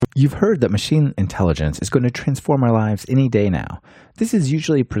You've heard that machine intelligence is going to transform our lives any day now. This is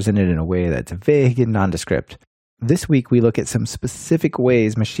usually presented in a way that's vague and nondescript. This week, we look at some specific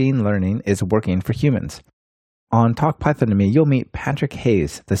ways machine learning is working for humans. On Talk Python to Me, you'll meet Patrick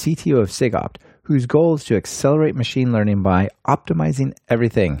Hayes, the CTO of SIGOPT, whose goal is to accelerate machine learning by optimizing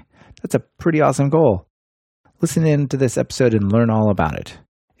everything. That's a pretty awesome goal. Listen in to this episode and learn all about it.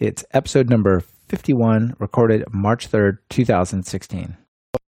 It's episode number 51, recorded March 3rd, 2016.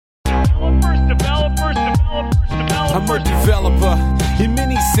 I'm a developer in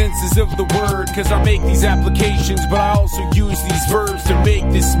many senses of the word, cause I make these applications, but I also use these verbs to make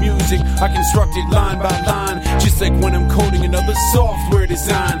this music. I construct it line by line, just like when I'm coding another software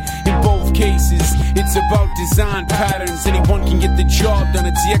design. In both cases, it's about design patterns. Anyone can get the job done,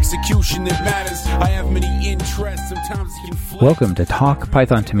 it's the execution that matters. I have many interests, sometimes it conflicts. Welcome to Talk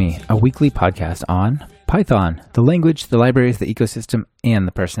Python to Me, a weekly podcast on Python, the language, the libraries, the ecosystem, and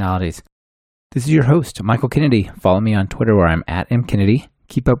the personalities. This is your host, Michael Kennedy. Follow me on Twitter where I'm at mkennedy.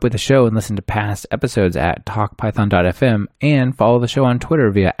 Keep up with the show and listen to past episodes at talkpython.fm and follow the show on Twitter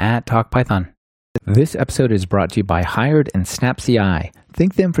via @talkpython. This episode is brought to you by Hired and SnapCI.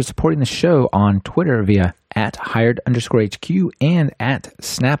 Thank them for supporting the show on Twitter via @hired_HQ and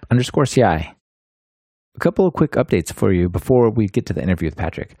 @snap_CI. A couple of quick updates for you before we get to the interview with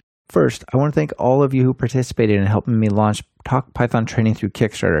Patrick. First, I want to thank all of you who participated in helping me launch Talk Python training through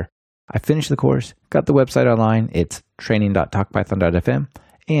Kickstarter. I finished the course, got the website online, it's training.talkpython.fm,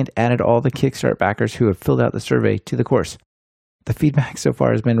 and added all the Kickstart backers who have filled out the survey to the course. The feedback so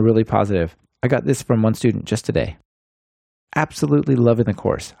far has been really positive. I got this from one student just today. Absolutely loving the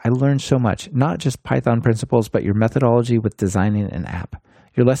course. I learned so much, not just Python principles, but your methodology with designing an app.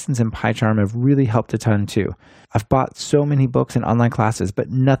 Your lessons in PyCharm have really helped a ton too. I've bought so many books and online classes, but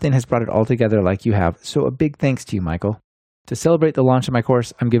nothing has brought it all together like you have, so a big thanks to you, Michael. To celebrate the launch of my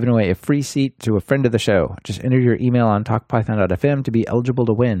course, I'm giving away a free seat to a friend of the show. Just enter your email on talkpython.fm to be eligible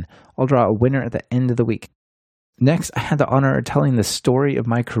to win. I'll draw a winner at the end of the week. Next, I had the honor of telling the story of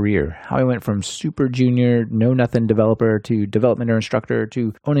my career, how I went from super junior, know-nothing developer to development or instructor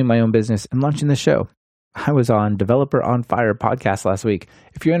to owning my own business and launching the show. I was on Developer on Fire podcast last week.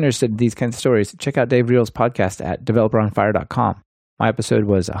 If you're interested in these kinds of stories, check out Dave Reel's podcast at developeronfire.com. My episode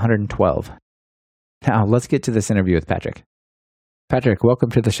was 112. Now, let's get to this interview with Patrick. Patrick, welcome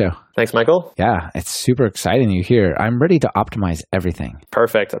to the show. Thanks, Michael. Yeah, it's super exciting you're here. I'm ready to optimize everything.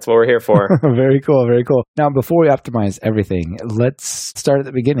 Perfect. That's what we're here for. Very cool, very cool. Now, before we optimize everything, let's start at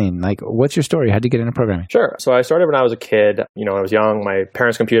the beginning. Like, what's your story? How'd you get into programming? Sure. So I started when I was a kid. When I was young, my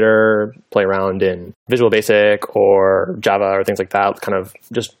parents' computer, play around in Visual Basic or Java or things like that, kind of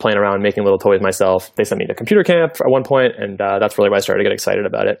just playing around, making little toys myself. They sent me to computer camp at one point, and that's really why I started to get excited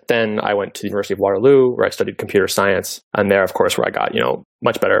about it. Then I went to the University of Waterloo, where I studied computer science. And there, of course, where I got,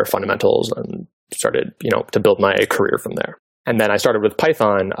 much better fundamentals and started, to build my career from there. And then I started with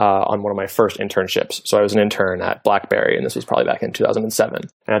Python on one of my first internships. So I was an intern at BlackBerry, and this was probably back in 2007.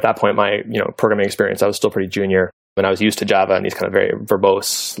 And at that point, my, programming experience, I was still pretty junior, and I was used to Java and these kind of very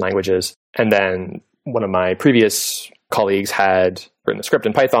verbose languages. And then one of my previous colleagues had written a script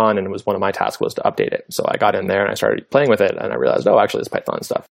in Python, and it was one of my tasks was to update it. So I got in there and I started playing with it, and I realized, actually, this Python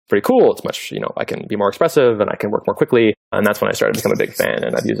stuff pretty cool. It's much, I can be more expressive and I can work more quickly. And that's when I started to become a big fan,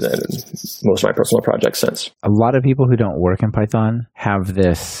 and I've used it in most of my personal projects since. A lot of people who don't work in Python have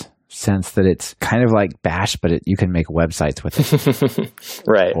this sense that it's kind of like Bash, but you can make websites with it.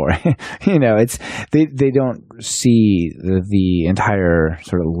 Right. Or, it's they don't see the entire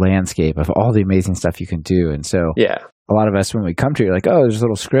sort of landscape of all the amazing stuff you can do. And so a lot of us, when we come to it, like, there's a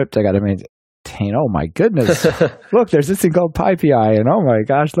little script I got to maintain. Oh my goodness. Look, there's this thing called PyPI, and oh my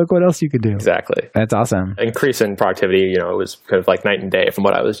gosh, look what else you can do. Exactly. That's awesome. Increase in productivity, it was kind of like night and day from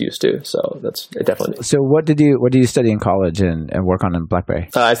what I was used to. So that's it definitely. So what did you study in college and work on in BlackBerry?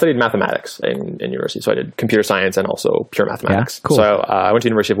 I studied mathematics in university. So I did computer science and also pure mathematics. Yeah? Cool. So I went to the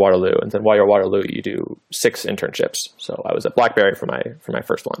University of Waterloo, and then while you're at Waterloo, you do 6 internships. So I was at BlackBerry for my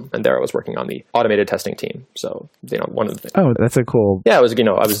first one, and there I was working on the automated testing team. So, one of the things. Oh, that's a cool. Yeah, it was,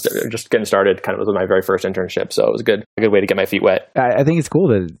 I was just getting started, kind of was my very first internship. So it was a good way to get my feet wet. I think it's cool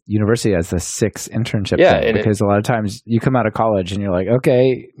that university has the 6 internship thing, because a lot of times you come out of college and you're like,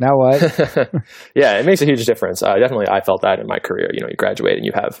 okay, now what? Yeah, it makes a huge difference. Definitely, I felt that in my career. You graduate and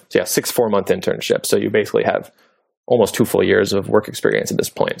you have 6 4-month internships. So you basically have almost 2 full years of work experience at this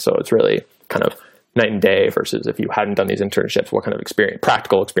point. So it's really kind of night and day versus if you hadn't done these internships, what kind of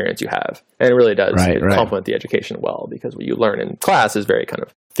practical experience you have. And it really does complement the education well, because what you learn in class is very kind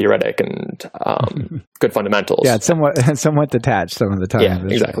of theoretic and good fundamentals. Yeah, it's somewhat detached some of the time. Yeah,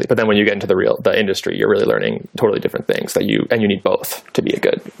 exactly. But then when you get into the industry, you're really learning totally different things and you need both to be a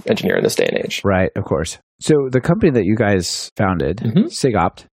good engineer in this day and age. Right, of course. So the company that you guys founded,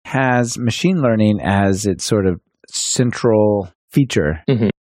 SigOpt, has machine learning as its sort of central feature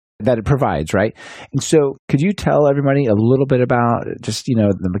that it provides, right? And so could you tell everybody a little bit about just,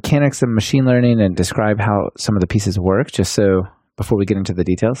 the mechanics of machine learning and describe how some of the pieces work, just so before we get into the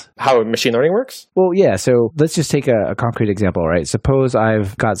details? How machine learning works? Well, yeah. So let's just take a concrete example, right? Suppose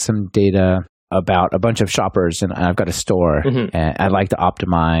I've got some data about a bunch of shoppers and I've got a store and I'd like to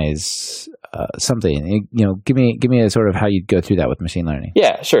optimize something. Give me a sort of how you'd go through that with machine learning.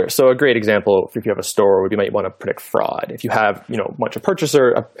 Yeah, sure. So a great example, if you have a store, would you might want to predict fraud. If you have, a bunch of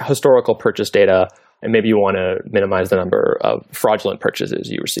historical purchase data, and maybe you want to minimize the number of fraudulent purchases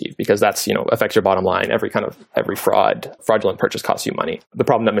you receive, because that's, affects your bottom line. Every fraudulent purchase costs you money. The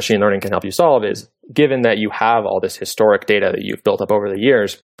problem that machine learning can help you solve is, given that you have all this historic data that you've built up over the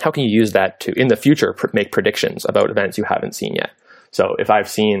years, how can you use that to, in the future, make predictions about events you haven't seen yet? So if I've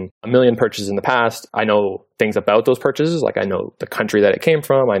seen 1 million purchases in the past, I know things about those purchases. Like I know the country that it came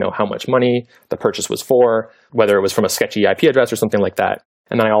from. I know how much money the purchase was for, whether it was from a sketchy IP address or something like that.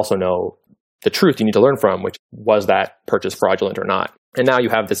 And I also know the truth you need to learn from, which was that purchase fraudulent or not. And now you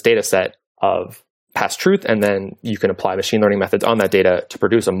have this data set of past truth, and then you can apply machine learning methods on that data to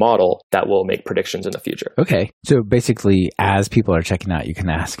produce a model that will make predictions in the future. Okay. So basically, as people are checking out, you can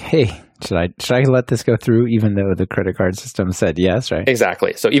ask, hey, should I let this go through even though the credit card system said yes, right?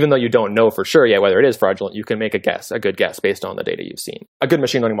 Exactly. So even though you don't know for sure yet whether it is fraudulent, you can make a good guess based on the data you've seen. A good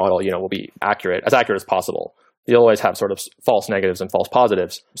machine learning model, will be as accurate as possible. You'll always have sort of false negatives and false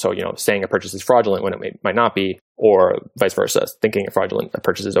positives. So, saying a purchase is fraudulent when it might not be, or vice versa, thinking a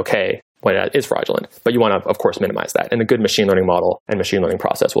purchase is okay when it is fraudulent. But you want to, of course, minimize that. And a good machine learning model and machine learning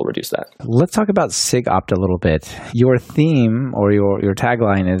process will reduce that. Let's talk about SigOpt a little bit. Your theme or your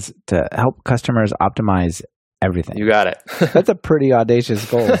tagline is to help customers optimize everything. You got it. That's a pretty audacious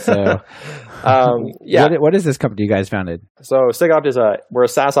goal. So, yeah. What is this company you guys founded? So SigOpt we're a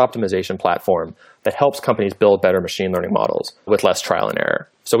SaaS optimization platform that helps companies build better machine learning models with less trial and error.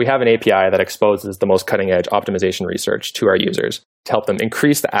 So we have an API that exposes the most cutting edge optimization research to our users to help them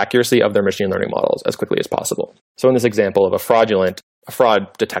increase the accuracy of their machine learning models as quickly as possible. So in this example of a fraud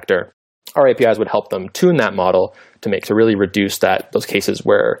detector, our APIs would help them tune that model to really reduce those cases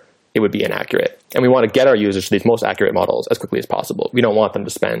where it would be inaccurate. And we want to get our users to these most accurate models as quickly as possible. We don't want them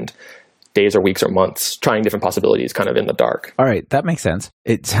to spend days or weeks or months trying different possibilities kind of in the dark. All right, that makes sense.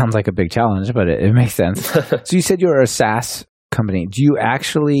 It sounds like a big challenge, but it makes sense. So you said you're a SaaS company. Do you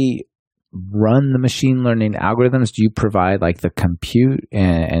actually run the machine learning algorithms? Do you provide like the compute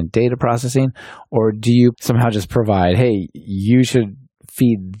and data processing? Or do you somehow just provide, hey, you should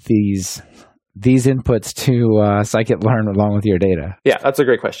feed these inputs to scikit-learn along with your data? Yeah, that's a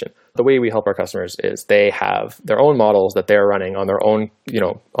great question. The way we help our customers is they have their own models that they're running on their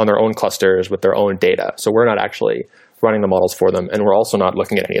own clusters with their own data. So we're not actually running the models for them, and we're also not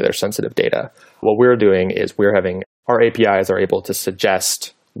looking at any of their sensitive data. What we're doing is our APIs are able to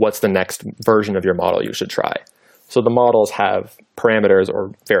suggest what's the next version of your model you should try. So the models have parameters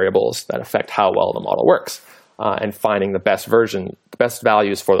or variables that affect how well the model works. And finding the best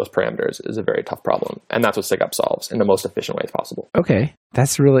values for those parameters is a very tough problem. And that's what SigOpt solves in the most efficient ways possible. Okay.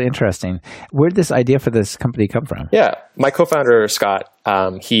 That's really interesting. Where did this idea for this company come from? Yeah. My co-founder, Scott,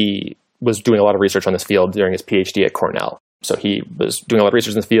 he was doing a lot of research on this field during his PhD at Cornell. So he was doing a lot of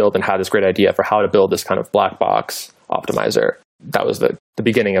research in the field and had this great idea for how to build this kind of black box optimizer. That was the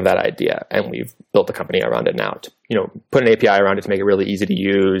beginning of that idea. And we've built the company around it now to, put an API around it to make it really easy to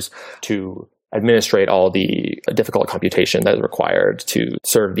use, to administrate all the difficult computation that is required to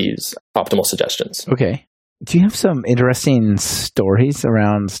serve these optimal suggestions. Okay. Do you have some interesting stories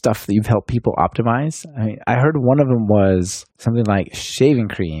around stuff that you've helped people optimize? I heard one of them was something like shaving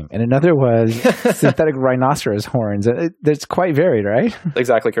cream, and another was synthetic rhinoceros horns. It's quite varied, right?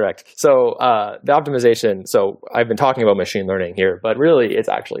 Exactly correct. So the optimization, so I've been talking about machine learning here, but really it's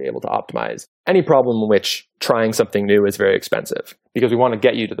actually able to optimize any problem in which trying something new is very expensive, because we want to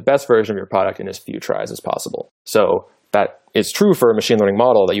get you to the best version of your product in as few tries as possible. So that is true for a machine learning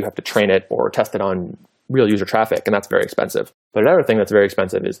model, that you have to train it or test it on real user traffic, and that's very expensive. But another thing that's very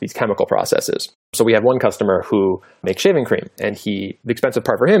expensive is these chemical processes. So we have one customer who makes shaving cream, and the expensive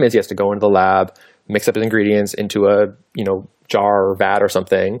part for him is he has to go into the lab, mix up his ingredients into a jar or vat or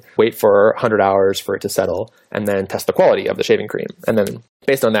something, wait for 100 hours for it to settle, and then test the quality of the shaving cream. And then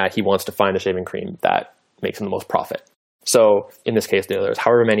based on that, he wants to find the shaving cream that makes him the most profit. So in this case, there's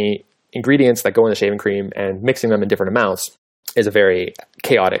however many ingredients that go in the shaving cream, and mixing them in different amounts is a very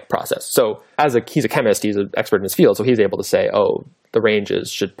chaotic process. So he's a chemist, he's an expert in his field, so he's able to say, the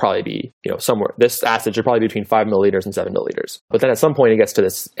ranges should probably be, somewhere, this acid should probably be between 5 milliliters and 7 milliliters. But then at some point he gets to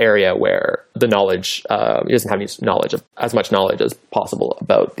this area where the knowledge, he doesn't have as much knowledge as possible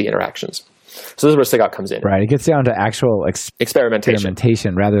about the interactions. So this is where SIGOP comes in. Right. It gets down to actual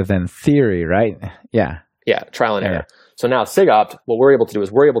experimentation rather than theory, right? Yeah. Yeah. Trial and error. So now SIGOP, what we're able to do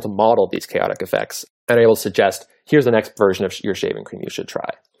is we're able to model these chaotic effects and are able to suggest, here's the next version of your shaving cream you should try.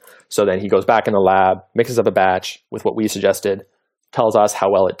 So then he goes back in the lab, mixes up a batch with what we suggested, tells us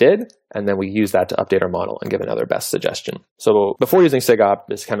how well it did, and then we use that to update our model and give another best suggestion. So before using SIGOP,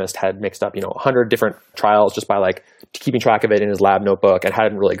 this chemist had mixed up 100 different trials just by keeping track of it in his lab notebook and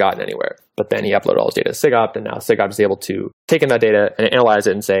hadn't really gotten anywhere. But then he uploaded all his data to SIGOP, and now SIGOP is able to take in that data and analyze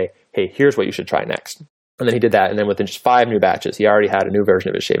it and say, hey, here's what you should try next. And then he did that, and then within just 5 new batches, he already had a new version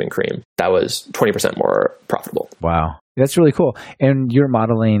of his shaving cream that was 20% more profitable. Wow. That's really cool. And you're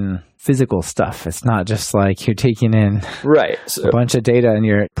modeling physical stuff. It's not just like you're taking in a bunch of data and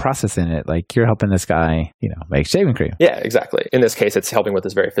you're processing it. Like you're helping this guy, make shaving cream. Yeah, exactly. In this case, it's helping with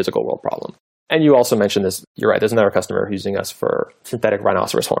this very physical world problem. And you also mentioned this, you're right, there's another customer who's using us for synthetic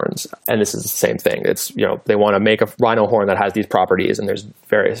rhinoceros horns. And this is the same thing. It's, they want to make a rhino horn that has these properties, and there's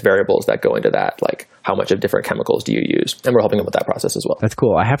various variables that go into that, like how much of different chemicals do you use? And we're helping them with that process as well. That's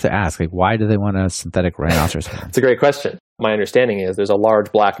cool. I have to ask, why do they want a synthetic rhinoceros horn? It's a great question. My understanding is there's a large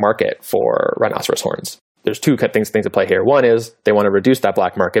black market for rhinoceros horns. There's two things at play here. One is they want to reduce that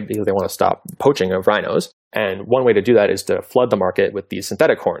black market because they want to stop poaching of rhinos. And one way to do that is to flood the market with these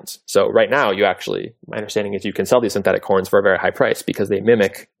synthetic horns. So right now, my understanding is you can sell these synthetic horns for a very high price because they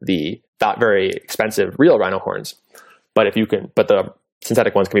mimic the not very expensive real rhino horns. But the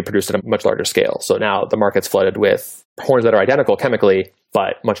synthetic ones can be produced at a much larger scale. So now the market's flooded with horns that are identical chemically,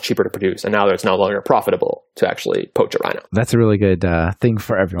 but much cheaper to produce. And now it's no longer profitable to actually poach a rhino. That's a really good thing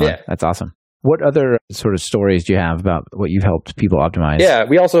for everyone. Yeah. That's awesome. What other sort of stories do you have about what you've helped people optimize? Yeah,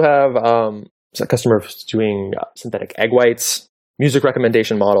 we also have a customer who's doing synthetic egg whites, music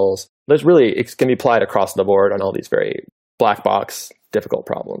recommendation models. It can be applied across the board on all these very black box, difficult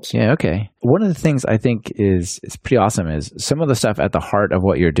problems. Yeah, okay. One of the things I think is pretty awesome is some of the stuff at the heart of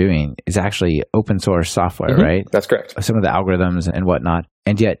what you're doing is actually open source software, right? That's correct. Some of the algorithms and whatnot.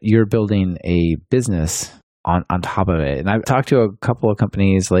 And yet you're building a business on top of it. And I've talked to a couple of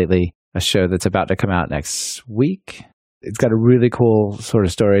companies lately, a show that's about to come out next week. It's got a really cool sort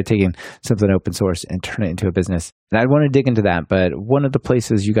of story, taking something open source and turn it into a business. And I want to dig into that, but one of the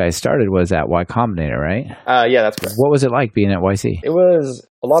places you guys started was at Y Combinator, right? Yeah, that's correct. What was it like being at YC? It was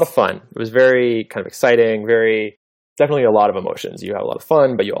a lot of fun. It was very kind of exciting, definitely a lot of emotions. You have a lot of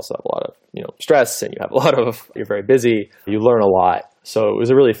fun, but you also have a lot of, stress, and you're very busy. You learn a lot. So it was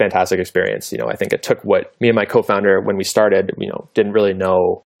a really fantastic experience. I think it took what me and my co-founder, when we started, didn't really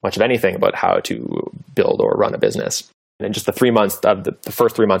know much of anything about how to build or run a business. And in just the 3 months of the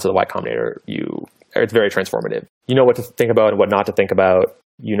first 3 months of the Y Combinator, it's very transformative. You know what to think about and what not to think about.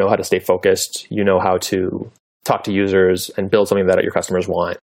 You know how to stay focused. You know how to talk to users and build something that your customers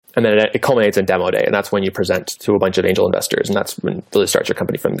want. And then it culminates in demo day. And that's when you present to a bunch of angel investors. And that's when really starts your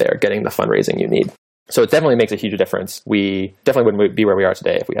company from there, getting the fundraising you need. So it definitely makes a huge difference. We definitely wouldn't be where we are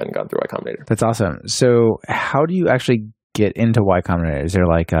today if we hadn't gone through Y Combinator. That's awesome. So how do you actually get into Y Combinator? Is there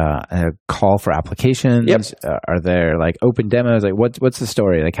like a call for applications? Yep. Are there like open demos? Like what's the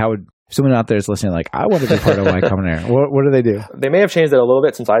story? Like how would someone out there is listening like, I want to be part of Y Combinator. What do they do? They may have changed it a little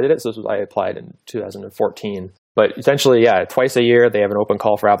bit since I did it. So I applied in 2014. But essentially, twice a year they have an open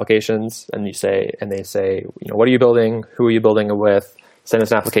call for applications, and they say, what are you building? Who are you building it with? Send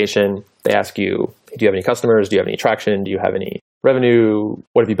us an application. They ask you, do you have any customers? Do you have any traction? Do you have any revenue?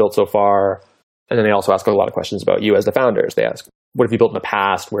 What have you built so far? And then they also ask a lot of questions about you as the founders. They ask, what have you built in the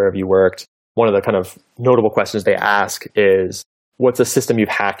past? Where have you worked? One of the kind of notable questions they ask is, what's a system you've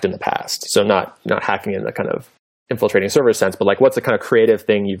hacked in the past? So not hacking in the kind of infiltrating server sense, but like what's the kind of creative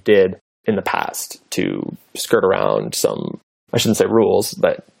thing you did in the past to skirt around some, I shouldn't say rules,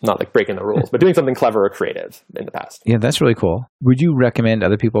 but not like breaking the rules, but doing something clever or creative in the past. Yeah, that's really cool. Would you recommend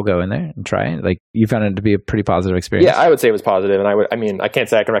other people go in there and try it? Like you found it to be a pretty positive experience? Yeah, I would say it was positive. And I can't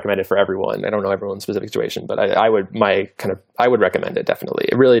say I can recommend it for everyone. I don't know everyone's specific situation, but I would recommend it definitely.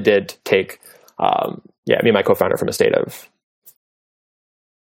 It really did take me and my co-founder from a state of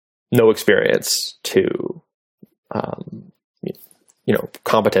no experience to,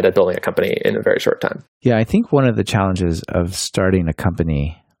 competent at building a company in a very short time. Yeah, I think one of the challenges of starting a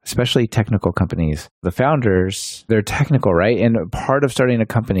company, especially technical companies, the founders, they're technical, right? And part of starting a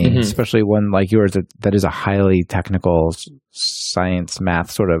company, especially one like yours that is a highly technical science, math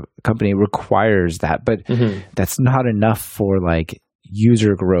sort of company, requires that. But that's not enough for like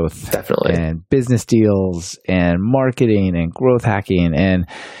user growth. Definitely. And business deals and marketing and growth hacking and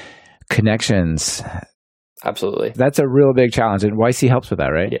connections. Absolutely. That's a real big challenge. And YC helps with that,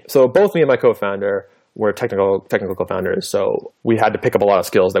 right? Yeah. So both me and my co-founder were technical co-founders. So we had to pick up a lot of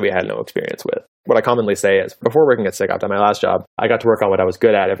skills that we had no experience with. What I commonly say is before working at SigOpt, at my last job, I got to work on what I was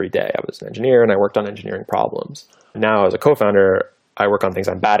good at every day. I was an engineer and I worked on engineering problems. Now as a co-founder, I work on things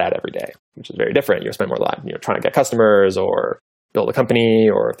I'm bad at every day, which is very different. You spend more time, trying to get customers or build a company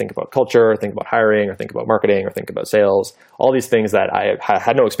or think about culture, think about hiring or think about marketing or think about sales, all these things that I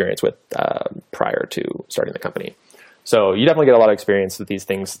had no experience with prior to starting the company. So you definitely get a lot of experience with these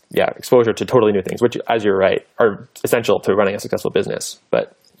things, exposure to totally new things, which, as you're right, are essential to running a successful business,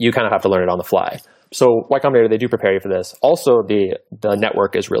 but you kind of have to learn it on the fly. So Y Combinator, they do prepare you for this. Also, the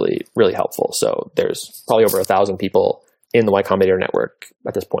network is really, really helpful. So there's probably over 1,000 people in the Y Combinator network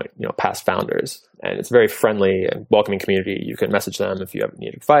at this point, past founders. And it's a very friendly and welcoming community. You can message them if you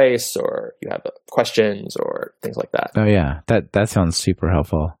need advice or you have questions or things like that. Oh, yeah. That sounds super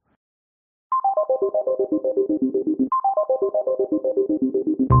helpful.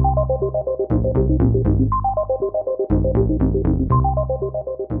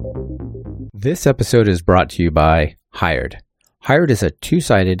 This episode is brought to you by Hired. Hired is a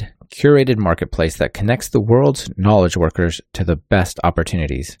two-sided, curated marketplace that connects the world's knowledge workers to the best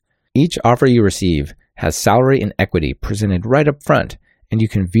opportunities. Each offer you receive has salary and equity presented right up front, and you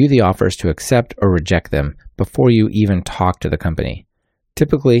can view the offers to accept or reject them before you even talk to the company.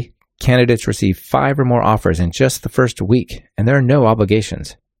 Typically, candidates receive 5 or more offers in just the first week, and there are no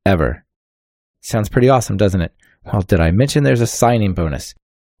obligations, ever. Sounds pretty awesome, doesn't it? Well, did I mention there's a signing bonus?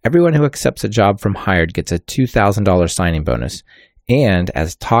 Everyone who accepts a job from Hired gets a $2,000 signing bonus. And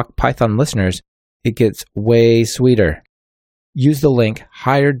as Talk Python listeners, it gets way sweeter. Use the link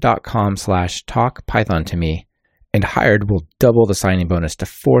hired.com/talkpython to me, and Hired will double the signing bonus to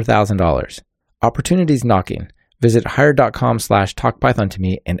 $4,000. Opportunities knocking. Visit hired.com/talkpython to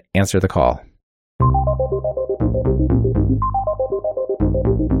me and answer the call.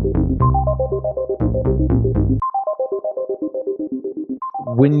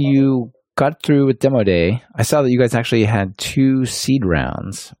 When you got through with Demo Day, I saw that you guys actually had 2 seed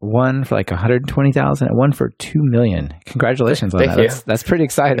rounds, one for like 120,000 and one for 2 million. Congratulations on Thank that. you. That's pretty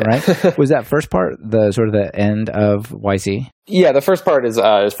exciting, right? Was that first part the sort of the end of YC? Yeah, the first part is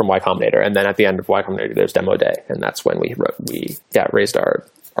from Y Combinator, and then at the end of Y Combinator, there's Demo Day, and that's when we raised our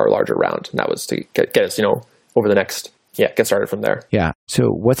larger round, and that was to get us over the next. Get started from there. Yeah. So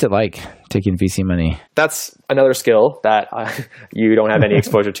what's it like taking VC money? That's another skill that you don't have any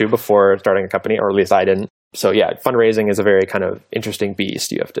exposure to before starting a company, or at least I didn't. So fundraising is a very kind of interesting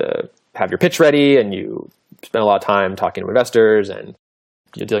beast. You have to have your pitch ready, and you spend a lot of time talking to investors, and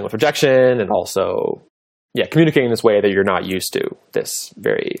you're dealing with rejection, and also communicating in this way that you're not used to, this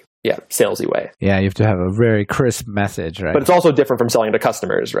very salesy way. Yeah, you have to have a very crisp message, right? But it's also different from selling to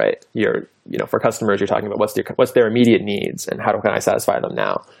customers, right? For customers, you're talking about what's their immediate needs and how can I satisfy them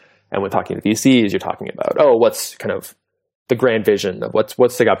now? And when talking to VCs, you're talking about, what's kind of the grand vision of what's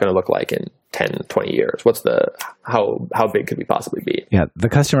SigOpt going to look like in 10, 20 years? What's how big could we possibly be? Yeah, the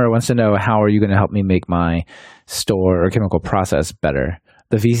customer wants to know, how are you going to help me make my store or chemical process better?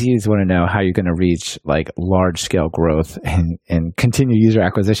 The VCs want to know how you're going to reach like large scale growth and continue user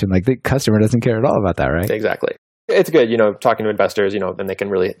acquisition. Like the customer doesn't care at all about that, right? Exactly. It's good, talking to investors, and they can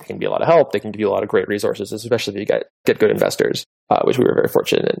be a lot of help. They can give you a lot of great resources, especially if you get good investors, which we were very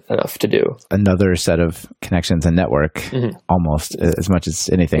fortunate enough to do. Another set of connections and network, almost as much as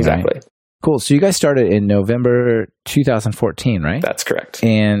anything. Exactly. Right? Cool. So you guys started in November 2014, right? That's correct.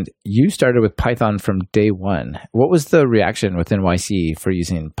 And you started with Python from day one. What was the reaction within YC for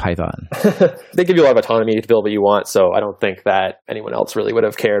using Python? They give you a lot of autonomy to build what you want, so I don't think that anyone else really would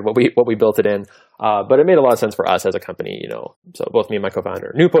have cared what we built it in. But it made a lot of sense for us as a company, So both me and my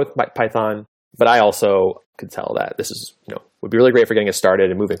co-founder knew Python, but I also could tell that this is, would be really great for getting us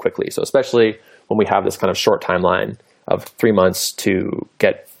started and moving quickly. So especially when we have this kind of short timeline of 3 months to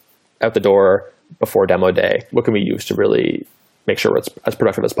get out the door before Demo Day, what can we use to really make sure it's as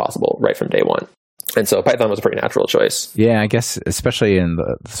productive as possible right from day one? And so Python was a pretty natural choice. Yeah, I guess especially in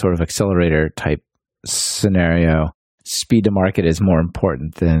the sort of accelerator type scenario, speed to market is more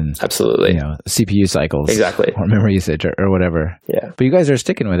important than Absolutely. CPU cycles, Exactly, or memory usage or whatever. Yeah, but you guys are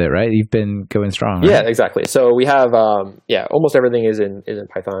sticking with it, right? You've been going strong. Right? Yeah, exactly. So we have almost everything is in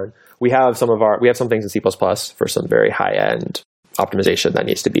Python. We have some things in C++ for some very high end optimization that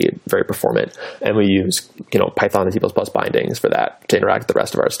needs to be very performant, and we use Python and C++ bindings for that to interact with the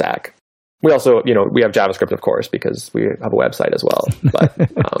rest of our stack. We also, we have JavaScript, of course, because we have a website as well, but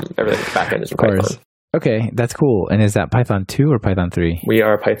everything backend is in Python. Okay, that's cool. And is that Python 2 or Python 3? We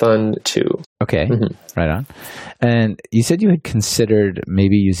are Python 2. Okay, right on. And you said you had considered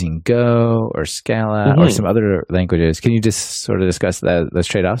maybe using Go or Scala or some other languages. Can you just sort of discuss those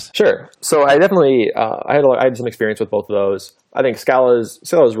trade-offs? Sure. So I definitely, I had some experience with both of those. I think Scala is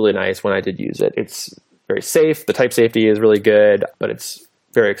really nice when I did use it. It's very safe. The type safety is really good, but it's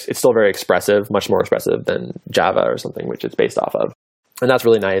still very expressive, much more expressive than Java or something, which it's based off of. And that's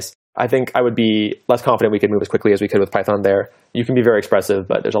really nice. I think I would be less confident we could move as quickly as we could with Python there. You can be very expressive,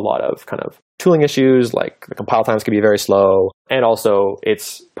 but there's a lot of kind of tooling issues, like the compile times can be very slow. And also,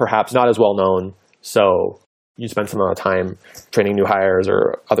 it's perhaps not as well known. So you spend some amount of time training new hires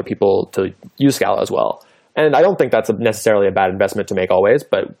or other people to use Scala as well. And I don't think that's necessarily a bad investment to make always,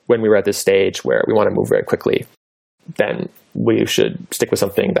 but when we were at this stage where we want to move very quickly, then we should stick with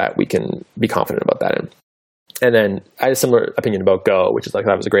something that we can be confident about that in. And then I had a similar opinion about Go, which is like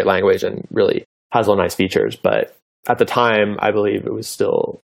that was a great language and really has a lot of nice features. But at the time, I believe it was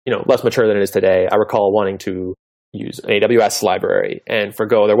still, less mature than it is today. I recall wanting to use an AWS library. And for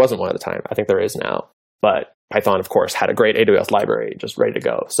Go, there wasn't one at the time. I think there is now. But Python, of course, had a great AWS library just ready to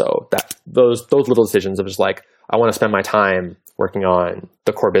go. So that those little decisions of just like, I want to spend my time working on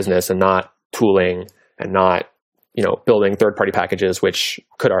the core business and not tooling and not building third-party packages, which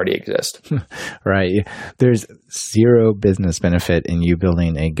could already exist. Right. There's zero business benefit in you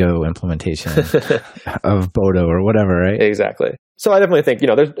building a Go implementation of Bodo or whatever, right? Exactly. So I definitely think,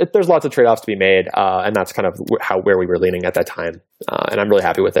 there's lots of trade-offs to be made, and that's kind of where we were leaning at that time. And I'm really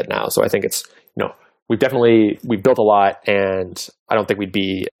happy with it now. So I think it's, we've built a lot, and I don't think we'd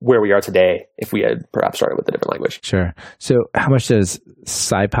be where we are today if we had perhaps started with a different language. Sure. So how much does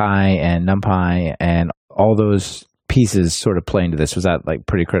SciPy and NumPy and all those pieces sort of play into this? Was that like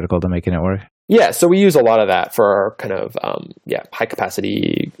pretty critical to making it work? Yeah, so we use a lot of that for our kind of high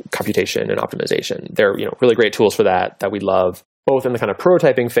capacity computation and optimization. They're really great tools for that we love, both in the kind of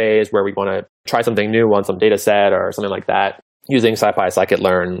prototyping phase where we want to try something new on some data set or something like that. Using SciPy,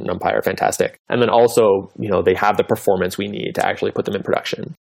 scikit-learn, NumPy are fantastic. And then also, they have the performance we need to actually put them in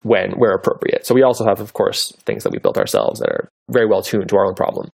production where appropriate. So we also have, of course, things that we built ourselves that are very well tuned to our own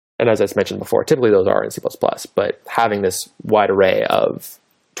problem. And as I mentioned before, typically those are in C++, but having this wide array of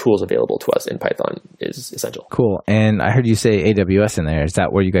tools available to us in Python is essential. Cool. And I heard you say AWS in there. Is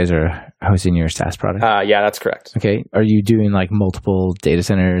that where you guys are hosting your SaaS product? Yeah, that's correct. Okay. Are you doing like multiple data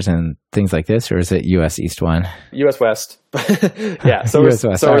centers and things like this, or is it US East 1? US West. Yeah. So US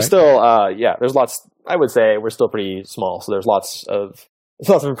West. We're still, there's lots, I would say we're still pretty small. So there's lots of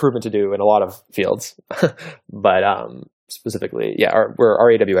improvement to do in a lot of fields. But specifically, our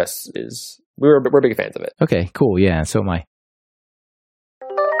AWS is, we're big fans of it. Okay, cool. Yeah, so am I.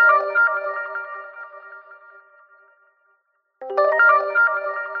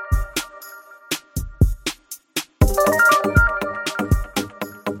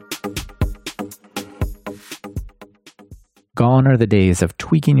 Gone are the days of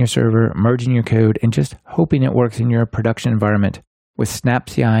tweaking your server, merging your code, and just hoping it works in your production environment. With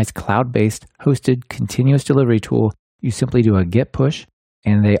SnapCI's cloud-based, hosted, continuous delivery tool, you simply do a git push,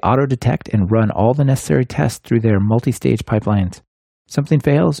 and they auto-detect and run all the necessary tests through their multi-stage pipelines. Something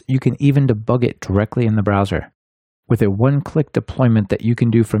fails, you can even debug it directly in the browser. With a one-click deployment that you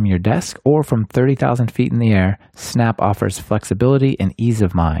can do from your desk or from 30,000 feet in the air, Snap offers flexibility and ease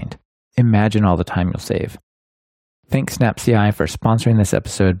of mind. Imagine all the time you'll save. Thanks SnapCI for sponsoring this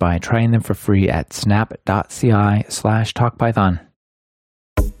episode by trying them for free at snap.ci/talkpython.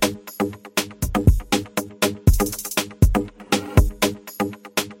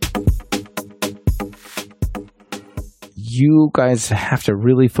 You guys have to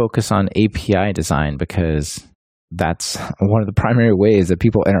really focus on API design because that's one of the primary ways that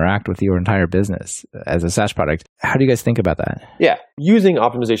people interact with your entire business as a SaaS product. How do you guys think about that? Yeah, using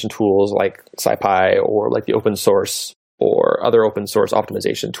optimization tools like SciPy or like the open source or other open source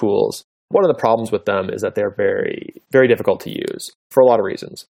optimization tools, one of the problems with them is that they're very, very difficult to use for a lot of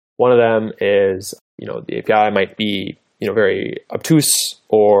reasons. One of them is, the API might be, very obtuse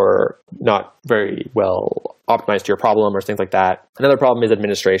or not very well optimized to your problem or things like that. Another problem is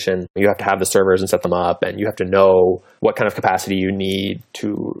administration. You have to have the servers and set them up, and you have to know what kind of capacity you need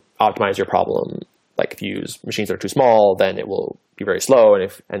to optimize your problem Like if you use machines that are too small, then it will be very slow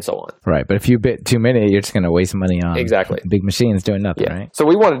and so on. Right. But if you bit too many, you're just going to waste money on big machines doing nothing, right? So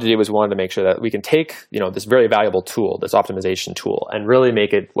what we wanted to do was we wanted to make sure that we can take, this very valuable tool, this optimization tool, and really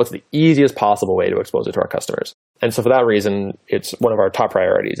make it what's the easiest possible way to expose it to our customers. And so for that reason, it's one of our top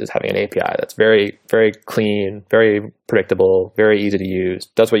priorities is having an API that's very, very clean, very predictable, very easy to use,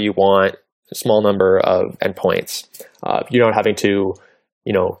 does what you want, a small number of endpoints. You're not having to,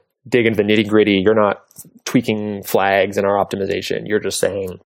 dig into the nitty gritty. You're not tweaking flags in our optimization. You're just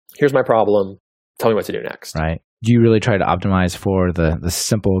saying, here's my problem. Tell me what to do next. Right. Do you really try to optimize for the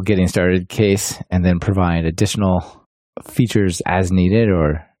simple getting started case and then provide additional features as needed,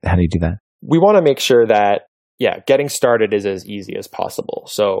 or how do you do that? We want to make sure that, getting started is as easy as possible.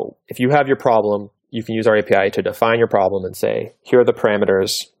 So if you have your problem, you can use our API to define your problem and say, here are the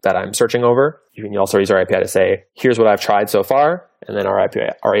parameters that I'm searching over. You can also use our API to say, here's what I've tried so far. And then our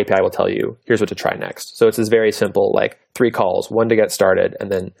API will tell you, here's what to try next. So it's this very simple, 3 calls, 1 to get started,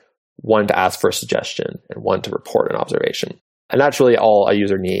 and then 1 to ask for a suggestion, and 1 to report an observation. And that's really all a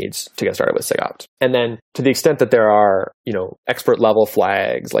user needs to get started with SIGOPT. And then to the extent that there are, expert level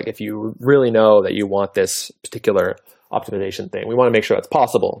flags, like if you really know that you want this particular optimization thing, we want to make sure that's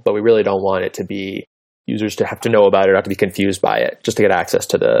possible, but we really don't want it to be users to have to know about it or have to be confused by it just to get access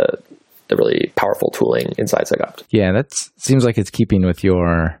to the really powerful tooling inside SIGOPT. Yeah, that seems like it's keeping with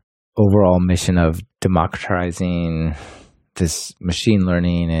your overall mission of democratizing this machine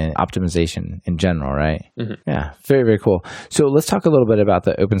learning and optimization in general, right? Mm-hmm. Yeah, very, very cool. So let's talk a little bit about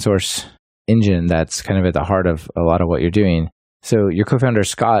the open source engine that's kind of at the heart of a lot of what you're doing. So your co-founder,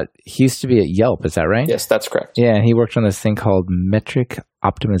 Scott, he used to be at Yelp, is that right? Yes, that's correct. Yeah, and he worked on this thing called Metric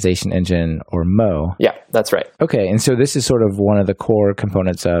Optimization Engine, or Mo. Yeah, that's right. Okay, and so this is sort of one of the core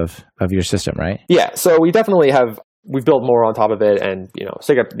components of your system, right? Yeah, so we definitely we've built more on top of it, and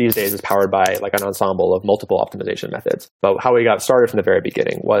SIGOPT these days is powered by an ensemble of multiple optimization methods. But how we got started from the very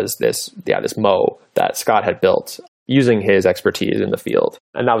beginning was this Mo that Scott had built using his expertise in the field.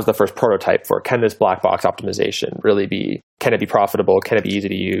 And that was the first prototype for, can this black box optimization really can it be profitable? Can it be easy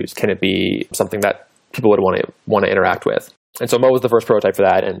to use? Can it be something that people would want to interact with? And so Mo was the first prototype for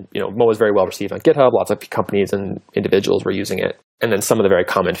that. And, Mo was very well received on GitHub. Lots of companies and individuals were using it. And then some of the very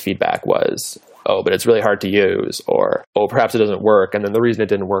common feedback was, oh, but it's really hard to use, or, oh, perhaps it doesn't work. And then the reason it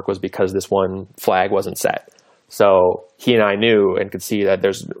didn't work was because this one flag wasn't set. So he and I knew and could see that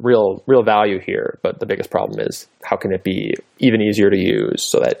there's real value here. But the biggest problem is, how can it be even easier to use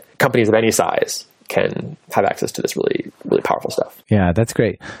so that companies of any size can have access to this really, really powerful stuff? Yeah, that's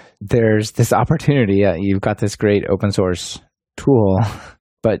great. There's this opportunity. You've got this great open source tool,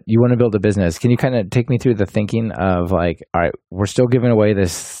 but you want to build a business. Can you kind of take me through the thinking of all right, we're still giving away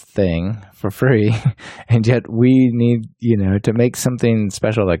this thing for free, and yet we need, to make something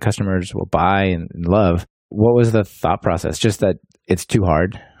special that customers will buy and love. What was the thought process? Just that it's too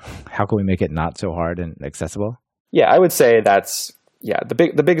hard? How can we make it not so hard and accessible? Yeah, I would say that's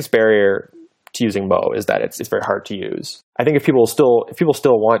the biggest barrier to using Mo is that it's very hard to use. I think if people still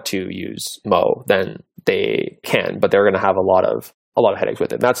want to use Mo, then they can, but they're going to have a lot of headaches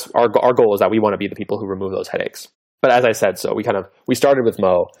with it. And that's our goal, is that we want to be the people who remove those headaches. But as I said, so we started with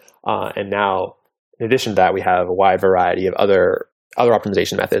Mo, and now in addition to that, we have a wide variety of other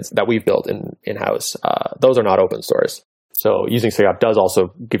optimization methods that we've built in-house. Those are not open source. So using SIGOPT does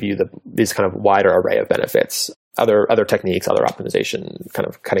also give you these kind of wider array of benefits, other techniques, other optimization, kind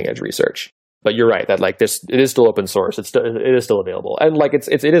of cutting edge research. But you're right that it is still open source. It is still available, and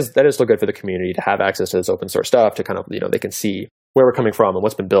that is still good for the community to have access to this open source stuff, to kind of they can see where we're coming from and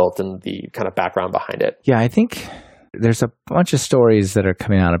what's been built and the kind of background behind it. Yeah, I think there's a bunch of stories that are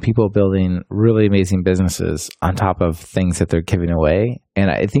coming out of people building really amazing businesses on top of things that they're giving away.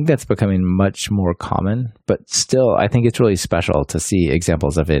 And I think that's becoming much more common, but still, I think it's really special to see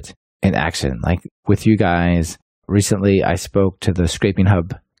examples of it in action. Like with you guys, recently I spoke to the Scraping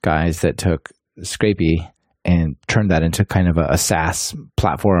Hub guys that took Scrapy and turned that into kind of a SaaS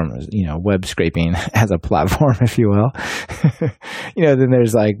platform, web scraping as a platform, if you will. Then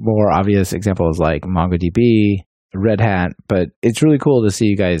there's more obvious examples like MongoDB, Red Hat, but it's really cool to see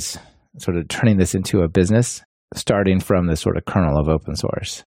you guys sort of turning this into a business, starting from this sort of kernel of open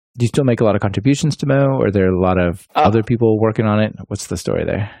source. Do you still make a lot of contributions to Mo? Or are there a lot of other people working on it? What's the story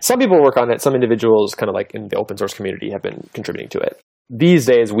there? Some people work on it. Some individuals kind of in the open source community have been contributing to it. These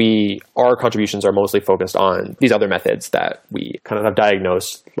days, our contributions are mostly focused on these other methods that we kind of have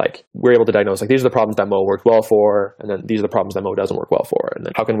diagnosed. We're able to diagnose, these are the problems that Mo worked well for, and then these are the problems that Mo doesn't work well for. And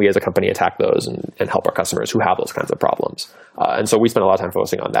then how can we as a company attack those and help our customers who have those kinds of problems? And so we spend a lot of time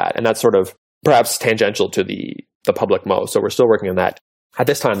focusing on that. And that's sort of perhaps tangential to the public Mo. So we're still working on that. At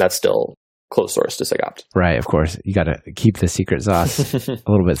this time, that's still closed source to SIGOPT. Right, of course. You got to keep the secret sauce a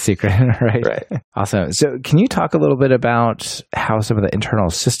little bit secret, right? Right. Awesome. So can you talk a little bit about how some of the internal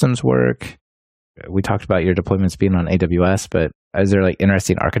systems work? We talked about your deployments being on AWS, but is there like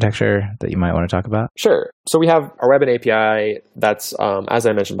interesting architecture that you might want to talk about? Sure. So we have our web and API that's, as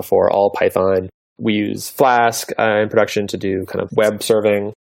I mentioned before, all Python. We use Flask in production to do kind of web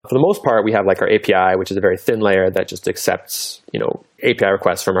serving. For the most part, we have like our API, which is a very thin layer that just accepts, API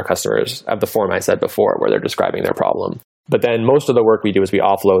requests from our customers of the form I said before, where they're describing their problem. But then most of the work we do is we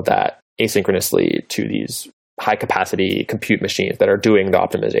offload that asynchronously to these high capacity compute machines that are doing the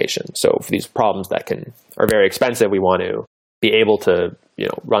optimization. So for these problems that are very expensive, we want to be able to,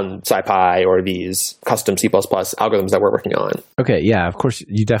 run SciPy or these custom C++ algorithms that we're working on. Okay, yeah, of course,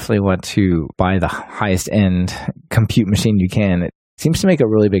 you definitely want to buy the highest end compute machine you can. It seems to make a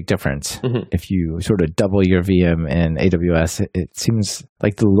really big difference. If you sort of double your VM in AWS, it seems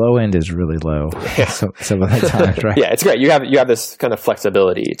like the low end is really low some of the times, right? Yeah, it's great. You have this kind of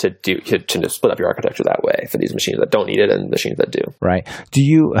flexibility to split up your architecture that way for these machines that don't need it and machines that do. Right.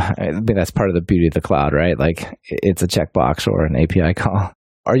 I mean, that's part of the beauty of the cloud, right? Like it's a checkbox or an API call.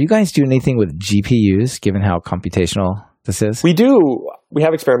 Are you guys doing anything with GPUs, given how computational this is? We do. We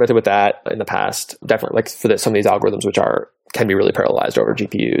have experimented with that in the past, definitely, like for some of these algorithms, which can be really parallelized over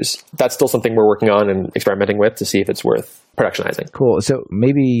GPUs. That's still something we're working on and experimenting with to see if it's worth productionizing. Cool. So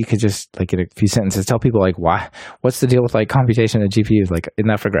maybe you could just, like in a few sentences, tell people like what's the deal with like computation and GPUs? Like, isn't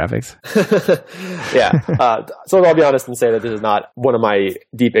that for graphics? Yeah. So I'll be honest and say that this is not one of my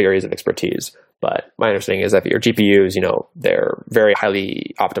deep areas of expertise. But my understanding is that your GPUs, they're very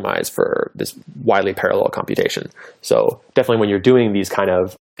highly optimized for this widely parallel computation. So definitely when you're doing these kind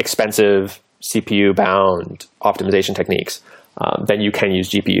of expensive CPU-bound optimization techniques, then you can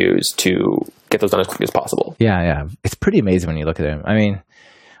use GPUs to get those done as quickly as possible. Yeah. It's pretty amazing when you look at them. I mean,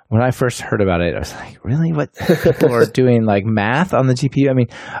 when I first heard about it, I was like, really? What? People are doing like math on the GPU? I mean,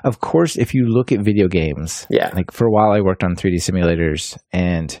 of course, if you look at video games, like for a while I worked on 3D simulators,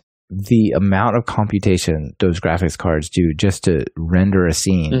 and the amount of computation those graphics cards do just to render a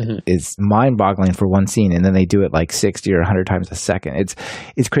scene is mind-boggling for one scene, and then they do it like 60 or 100 times a second.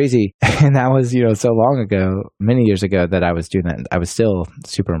 It's crazy, and that was so long ago, many years ago, that I was doing that. And I was still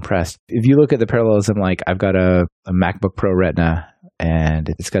super impressed. If you look at the parallelism, like I've got a MacBook Pro Retina,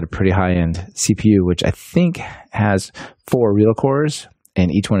 and it's got a pretty high-end CPU, which I think has 4 real cores,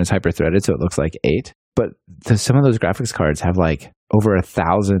 and each one is hyper-threaded, so it looks like 8. But some of those graphics cards have like over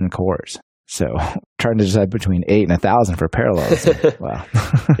 1,000 cores. So trying to decide between 8 and 1,000 for parallels. Wow.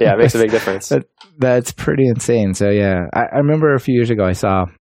 Yeah, it makes a big difference. That's pretty insane. So yeah, I remember a few years ago I saw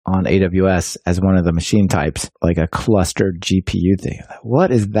on AWS as one of the machine types, like a clustered GPU thing.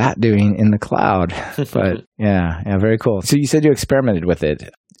 What is that doing in the cloud? But yeah, very cool. So you said you experimented with it.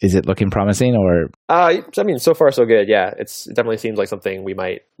 Is it looking promising or? I mean, so far so good. Yeah, it definitely seems like something we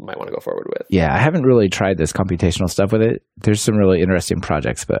might want to go forward with. Yeah, I haven't really tried this computational stuff with it. There's some really interesting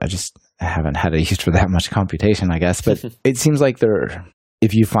projects, but I haven't had a use for that much computation, I guess. But it seems like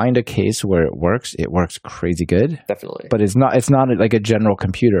if you find a case where it works crazy good. Definitely. But it's not like a general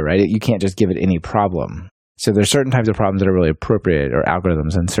computer, right? You can't just give it any problem. So there's certain types of problems that are really appropriate, or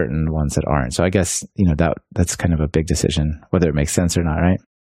algorithms, and certain ones that aren't. So I guess, that's kind of a big decision, whether it makes sense or not, right?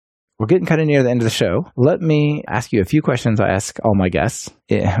 We're getting kind of near the end of the show. Let me ask you a few questions I ask all my guests.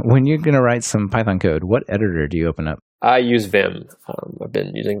 When you're going to write some Python code, what editor do you open up? I use Vim. I've been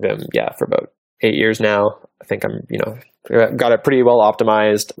using Vim, for about 8 years now. I think I'm, got it pretty well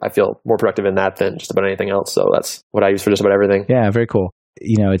optimized. I feel more productive in that than just about anything else. So that's what I use for just about everything. Yeah, very cool.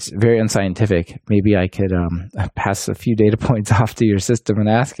 It's very unscientific. Maybe I could pass a few data points off to your system and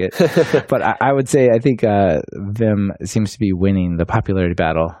ask it. But I would say I think Vim seems to be winning the popularity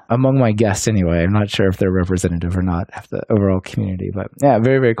battle among my guests anyway. I'm not sure if they're representative or not of the overall community. But yeah,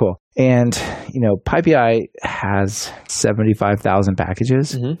 very, very cool. And, PyPI has 75,000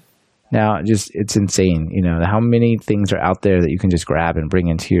 packages. Now, it's insane, how many things are out there that you can just grab and bring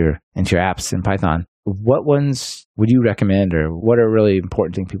into your apps in Python. What ones would you recommend, or what are really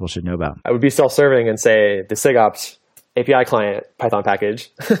important things people should know about? I would be self-serving and say the SIGOPT API client Python package,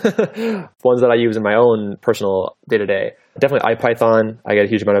 ones that I use in my own personal day-to-day. Definitely IPython, I get a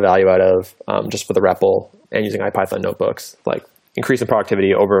huge amount of value out of just for the REPL and using IPython notebooks. Like increasing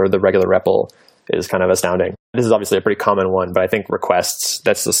productivity over the regular REPL is kind of astounding. This is obviously a pretty common one, but I think requests,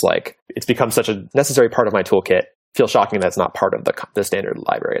 that's just like, it's become such a necessary part of my toolkit. Feels shocking that's not part of the standard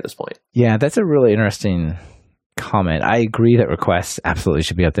library at this point. Yeah, that's a really interesting comment. I agree that requests absolutely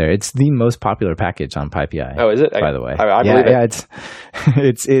should be up there. It's the most popular package on PyPI. Oh, is it? By the way. I believe it. Yeah,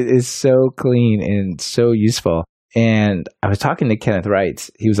 it is so clean and so useful. And I was talking to Kenneth Wright.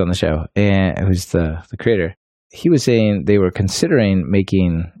 He was on the show, and who's the creator. He was saying they were considering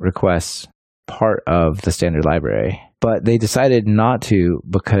making requests part of the standard library, but they decided not to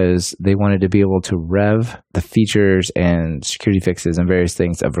because they wanted to be able to rev the features and security fixes and various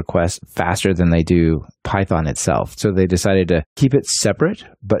things of requests faster than they do Python itself. So they decided to keep it separate,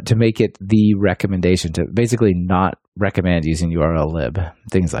 but to make it the recommendation to basically not recommend using URL lib,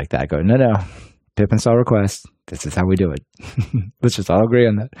 things like that. Go, no, pip install request. This is how we do it. Let's just all agree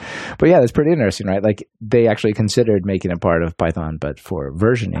on that. But yeah, that's pretty interesting, right? Like they actually considered making it part of Python, but for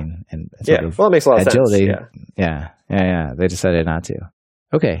versioning and sort of well, it makes a lot of agility. sense. Yeah. They decided not to.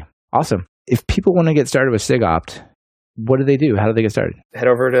 Okay, awesome. If people want to get started with SigOpt, what do they do? How do they get started? Head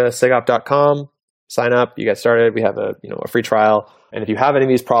over to sigopt.com, sign up, you get started. We have a free trial. And if you have any of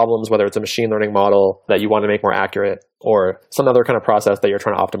these problems, whether it's a machine learning model that you want to make more accurate or some other kind of process that you're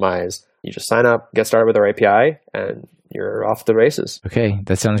trying to optimize, you just sign up, get started with our API, and you're off the races. Okay,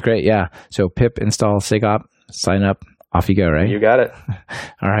 that sounds great. Yeah. So pip install SigOpt, sign up, off you go, right? You got it.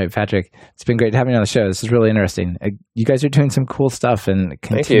 All right, Patrick. It's been great having you on the show. This is really interesting. You guys are doing some cool stuff and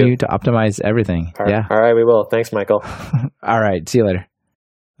continue to optimize everything. All right, we will. Thanks, Michael. All right, see you later.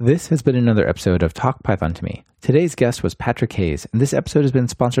 This has been another episode of Talk Python to Me. Today's guest was Patrick Hayes, and this episode has been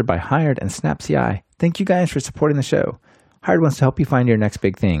sponsored by Hired and SnapCI. Thank you guys for supporting the show. Hired wants to help you find your next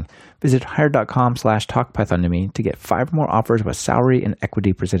big thing. Visit hired.com/talkpython to get 5 more offers with salary and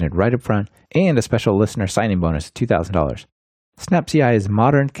equity presented right up front and a special listener signing bonus of $2,000. SnapCI is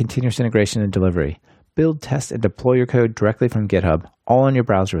modern continuous integration and delivery. Build, test, and deploy your code directly from GitHub, all on your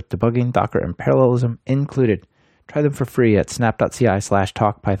browser with debugging, Docker, and parallelism included. Try them for free at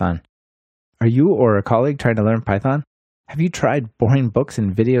snap.ci/talkpython. Are you or a colleague trying to learn Python? Have you tried boring books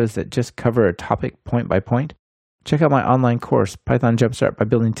and videos that just cover a topic point by point? Check out my online course, Python Jumpstart by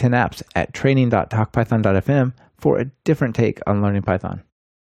Building 10 Apps at training.talkpython.fm for a different take on learning Python.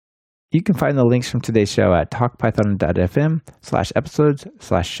 You can find the links from today's show at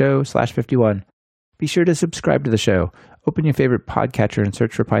talkpython.fm/episodes/show/51. Be sure to subscribe to the show. Open your favorite podcatcher and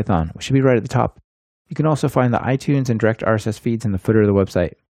search for Python. We should be right at the top. You can also find the iTunes and direct RSS feeds in the footer of the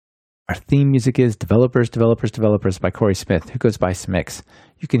website. Our theme music is Developers, Developers, Developers by Corey Smith, who goes by Smix.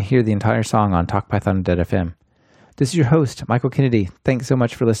 You can hear the entire song on talkpython.fm. This is your host, Michael Kennedy. Thanks so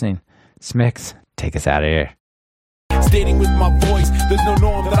much for listening. Smix, take us out of here. Stating with my voice, there's no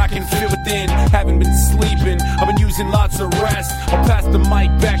norm that I can feel within. Haven't been sleeping, I've been using lots of rest. I'll pass the mic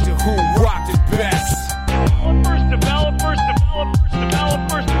back to who rocked it best.